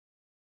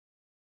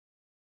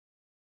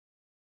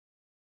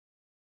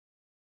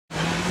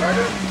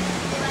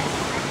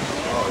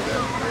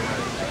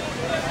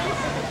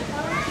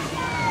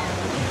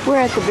We're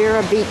at the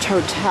Bira Beach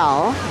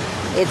Hotel.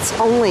 It's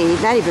only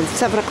not even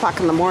 7 o'clock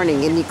in the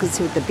morning, and you can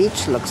see what the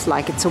beach looks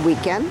like. It's a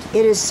weekend.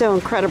 It is so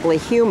incredibly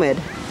humid.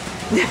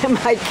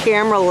 My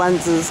camera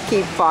lenses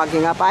keep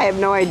fogging up. I have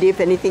no idea if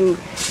anything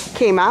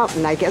came out,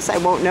 and I guess I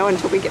won't know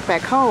until we get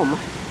back home.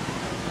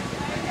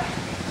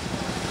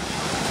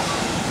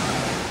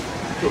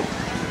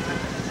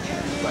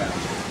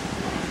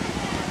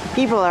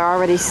 People are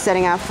already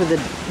setting out for the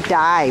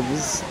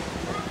dives.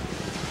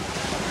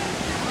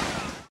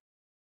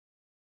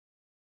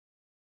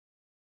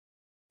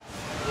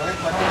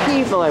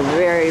 People are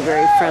very,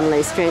 very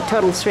friendly.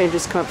 Total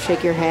strangers come up,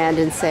 shake your hand,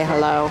 and say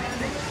hello.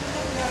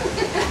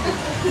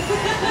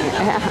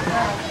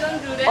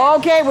 Yeah.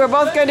 Okay, we're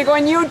both going to go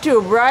on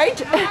YouTube, right?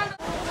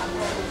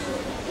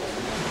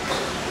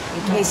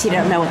 In case you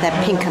don't know what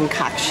that pink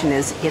concoction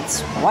is,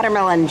 it's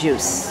watermelon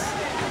juice.